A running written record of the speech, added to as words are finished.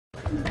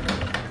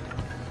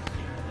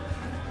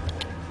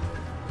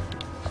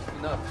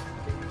enough.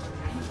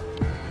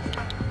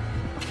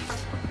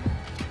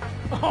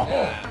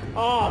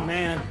 Oh,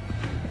 man.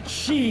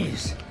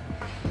 Jeez.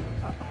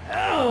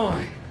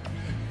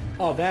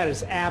 Oh, that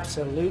is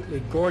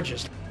absolutely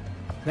gorgeous.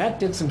 That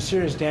did some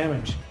serious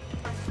damage.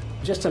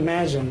 Just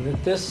imagine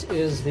that this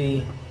is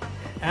the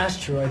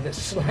asteroid that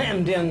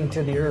slammed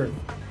into the Earth.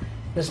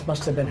 This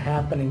must have been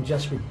happening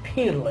just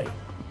repeatedly,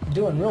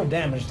 doing real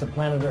damage to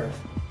planet Earth.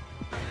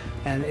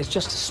 And it's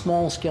just a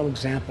small-scale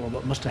example of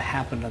what must have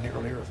happened on the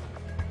early Earth.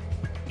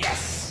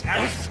 Yes!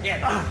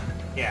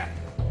 Yeah.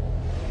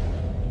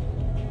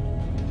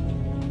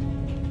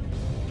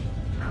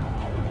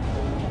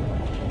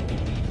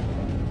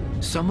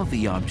 Some of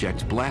the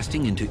objects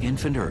blasting into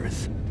infant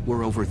Earth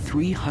were over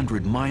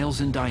 300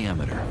 miles in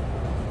diameter.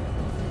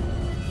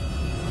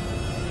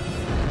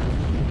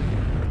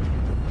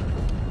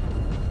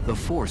 The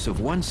force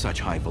of one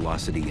such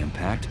high-velocity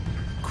impact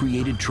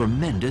created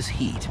tremendous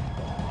heat.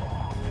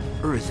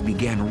 Earth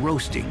began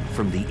roasting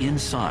from the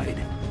inside.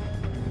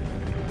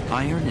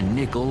 Iron and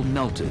nickel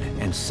melted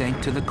and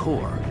sank to the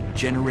core,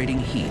 generating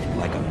heat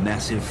like a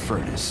massive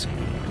furnace.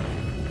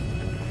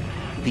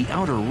 The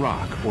outer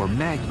rock, or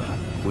magma,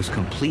 was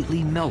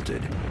completely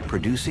melted,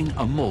 producing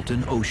a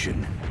molten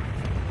ocean.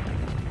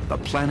 The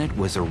planet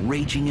was a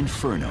raging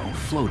inferno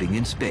floating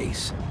in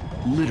space,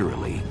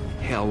 literally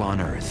hell on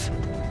Earth.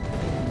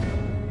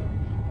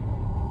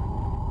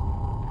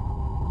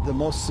 The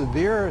most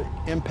severe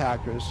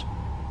impactors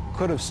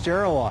could have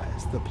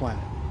sterilized the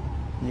planet.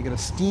 And you get a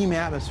steam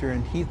atmosphere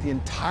and heat the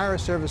entire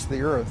surface of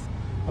the Earth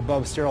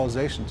above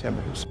sterilization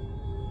temperatures.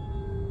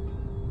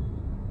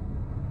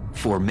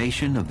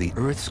 Formation of the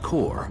Earth's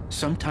core,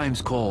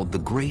 sometimes called the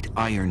Great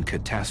Iron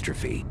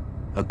Catastrophe,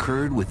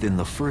 occurred within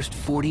the first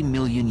 40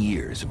 million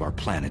years of our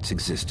planet's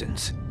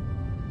existence.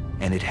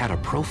 And it had a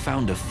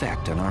profound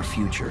effect on our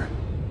future.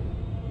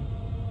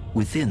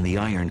 Within the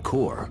iron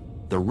core,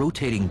 the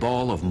rotating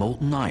ball of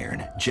molten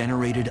iron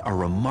generated a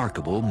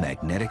remarkable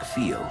magnetic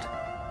field.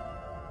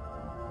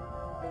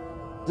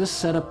 This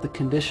set up the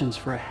conditions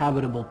for a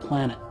habitable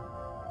planet.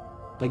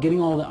 By getting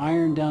all the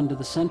iron down to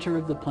the center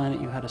of the planet,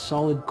 you had a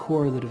solid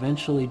core that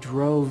eventually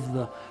drove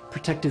the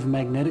protective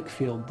magnetic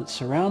field that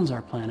surrounds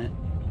our planet.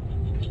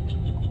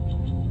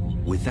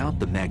 Without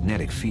the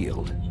magnetic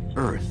field,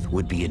 Earth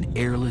would be an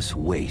airless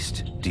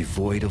waste,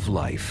 devoid of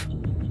life.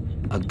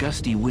 A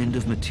gusty wind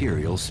of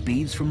material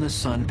speeds from the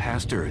sun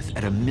past Earth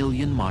at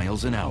 1,000,000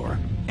 miles an hour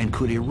and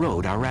could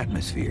erode our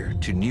atmosphere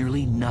to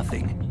nearly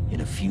nothing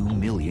in a few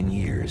million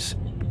years.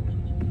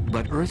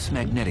 But Earth's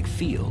magnetic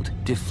field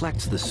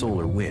deflects the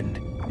solar wind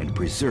and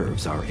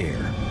preserves our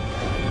air.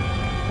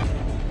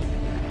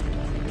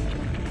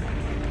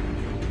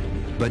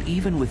 But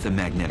even with the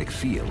magnetic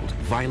field,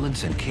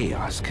 violence and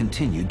chaos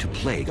continued to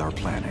plague our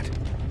planet.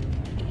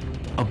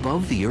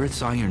 Above the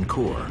Earth's iron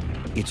core,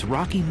 its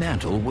rocky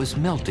mantle was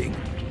melting,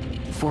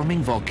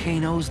 forming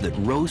volcanoes that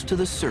rose to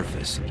the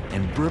surface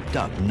and burped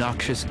up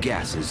noxious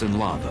gases and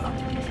lava.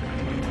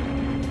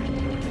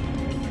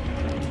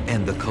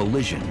 And the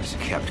collisions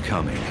kept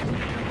coming.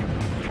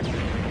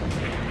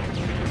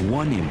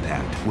 One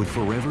impact would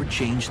forever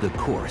change the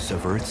course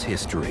of Earth's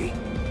history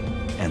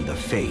and the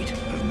fate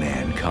of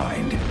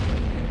mankind.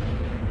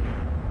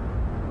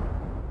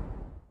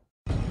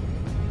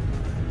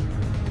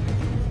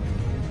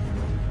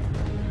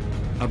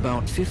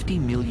 About 50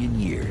 million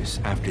years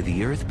after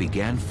the Earth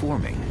began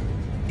forming,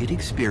 it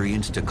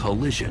experienced a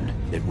collision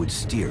that would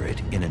steer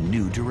it in a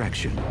new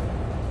direction.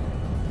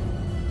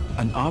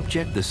 An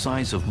object the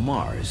size of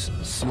Mars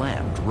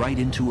slammed right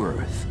into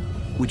Earth,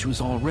 which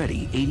was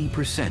already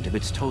 80% of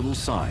its total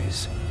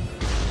size.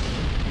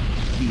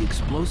 The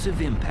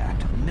explosive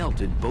impact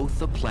melted both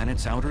the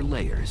planet's outer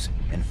layers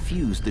and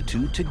fused the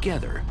two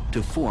together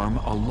to form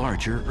a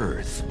larger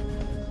Earth.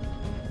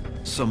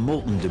 Some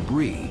molten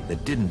debris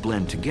that didn't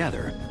blend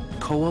together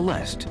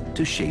coalesced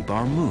to shape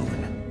our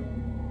moon.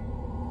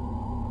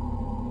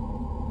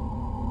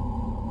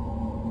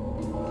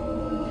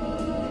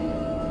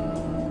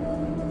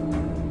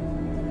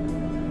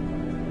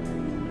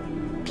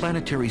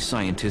 Planetary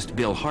scientist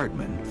Bill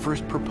Hartmann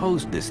first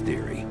proposed this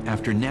theory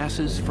after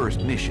NASA's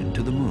first mission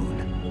to the moon.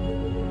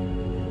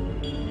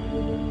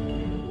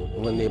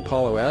 When the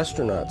Apollo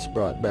astronauts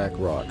brought back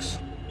rocks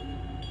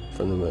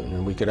from the moon,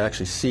 and we could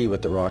actually see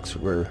what the rocks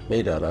were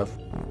made out of,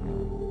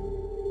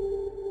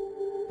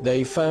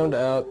 they found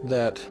out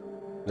that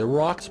the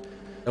rocks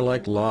are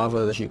like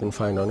lava that you can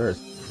find on Earth,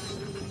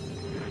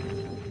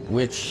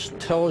 which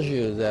tells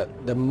you that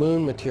the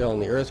moon material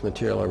and the Earth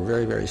material are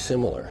very, very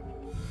similar.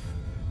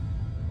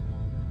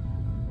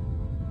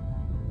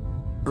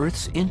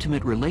 Earth's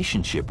intimate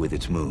relationship with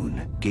its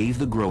moon gave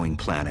the growing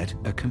planet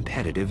a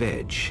competitive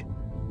edge.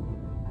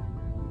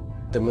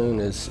 The moon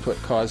is what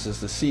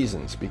causes the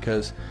seasons,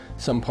 because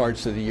some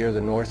parts of the year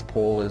the North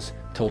Pole is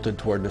tilted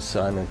toward the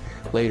sun, and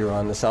later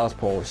on the South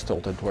Pole is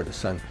tilted toward the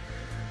sun.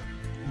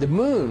 The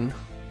moon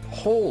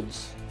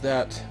holds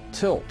that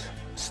tilt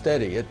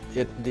steady.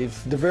 The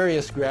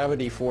various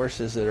gravity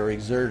forces that are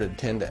exerted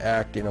tend to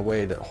act in a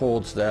way that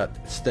holds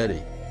that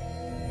steady.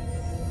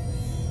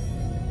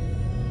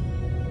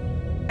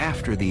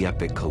 after the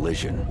epic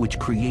collision which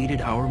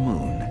created our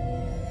moon,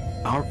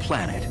 our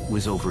planet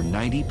was over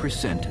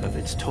 90% of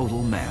its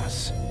total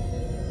mass.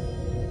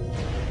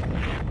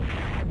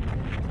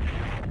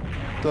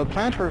 The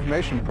planetary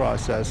formation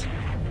process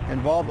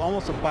involved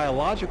almost a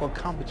biological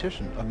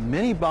competition of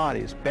many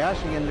bodies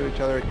bashing into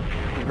each other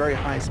at very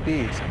high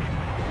speeds.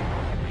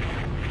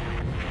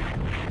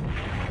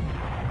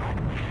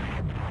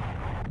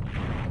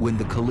 When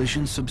the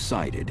collision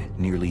subsided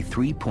nearly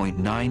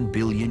 3.9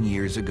 billion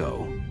years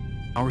ago,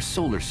 our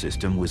solar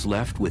system was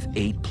left with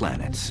 8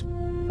 planets,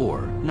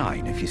 or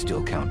 9 if you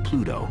still count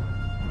Pluto.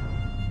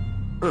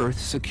 Earth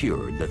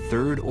secured the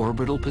 3rd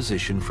orbital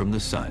position from the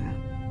Sun,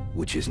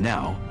 which is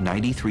now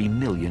 93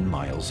 million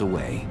miles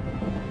away.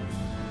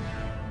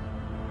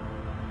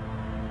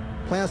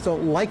 Planets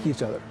don't like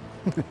each other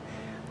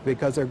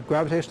because they're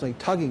gravitationally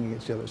tugging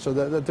each other, so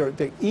that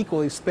they're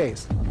equally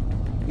spaced.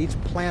 Each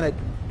planet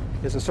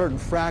is a certain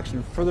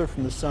fraction further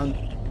from the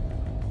Sun.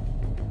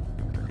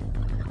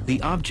 The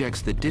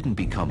objects that didn't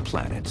become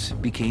planets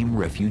became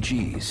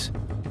refugees.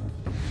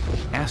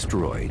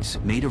 Asteroids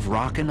made of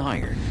rock and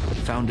iron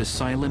found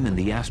asylum in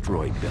the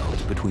asteroid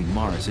belt between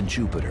Mars and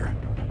Jupiter.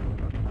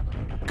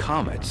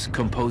 Comets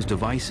composed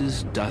of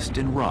ices, dust,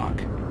 and rock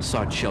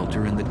sought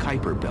shelter in the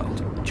Kuiper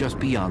belt just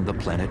beyond the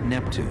planet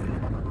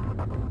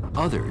Neptune.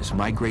 Others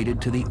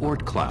migrated to the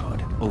Oort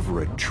cloud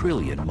over 1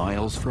 trillion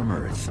miles from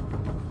Earth.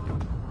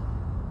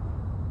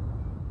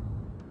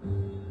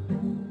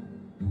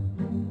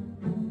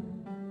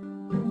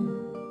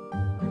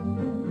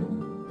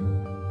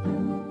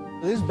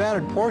 These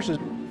battered portions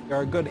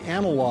are a good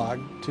analog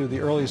to the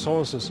early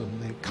solar system,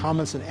 the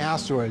comets and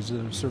asteroids that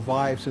have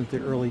survived since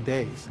the early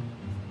days.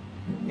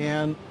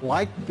 And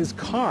like these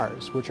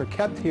cars, which are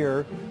kept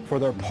here for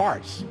their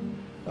parts,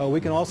 we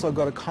can also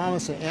go to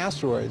comets and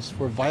asteroids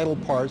for vital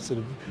parts that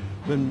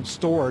have been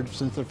stored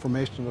since the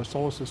formation of the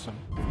solar system.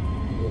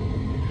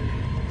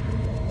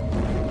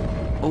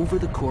 Over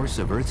the course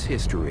of Earth's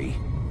history,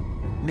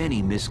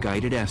 many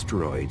misguided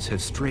asteroids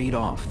have strayed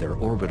off their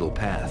orbital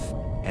path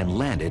and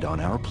landed on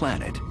our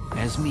planet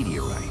as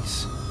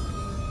meteorites.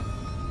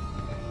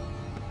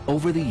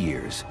 Over the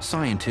years,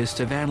 scientists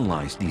have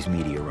analyzed these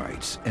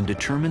meteorites and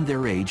determined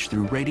their age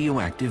through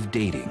radioactive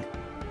dating.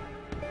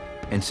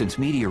 And since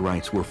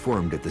meteorites were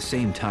formed at the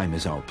same time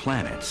as our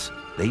planets,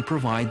 they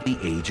provide the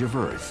age of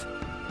Earth,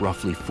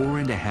 roughly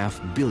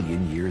 4.5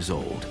 billion years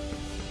old.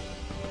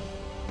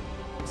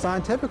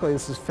 Scientifically,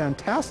 this is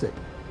fantastic.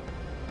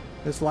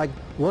 It's like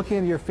looking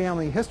into your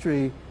family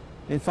history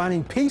and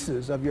finding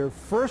pieces of your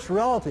first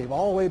relative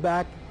all the way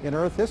back in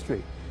Earth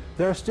history.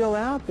 They're still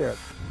out there.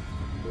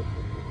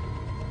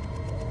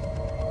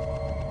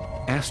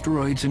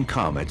 Asteroids and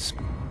comets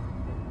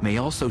may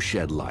also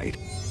shed light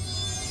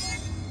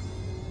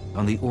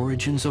on the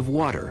origins of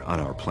water on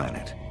our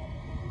planet.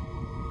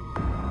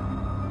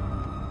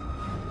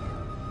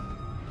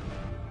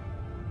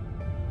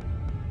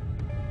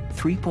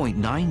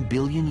 $3.9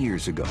 billion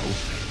years ago,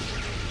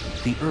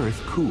 the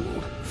Earth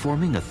cooled,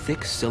 forming a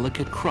thick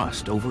silicate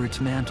crust over its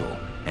mantle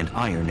and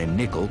iron and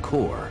nickel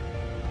core.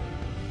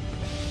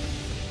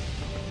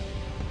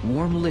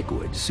 Warm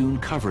liquid soon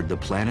covered the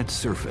planet's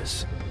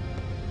surface,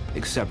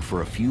 except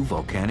for a few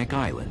volcanic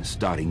islands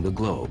dotting the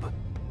globe.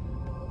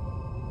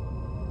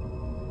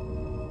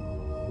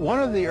 One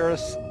of the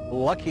Earth's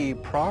lucky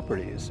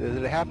properties is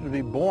that it happened to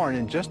be born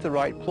in just the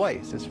right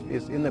place.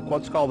 It's in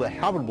what's called the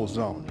habitable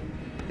zone.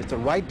 It's the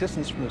right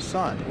distance from the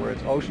sun, where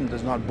its ocean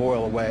does not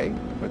boil away,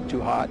 or it's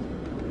too hot,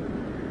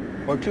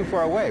 or too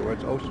far away, where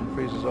its ocean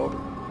freezes over.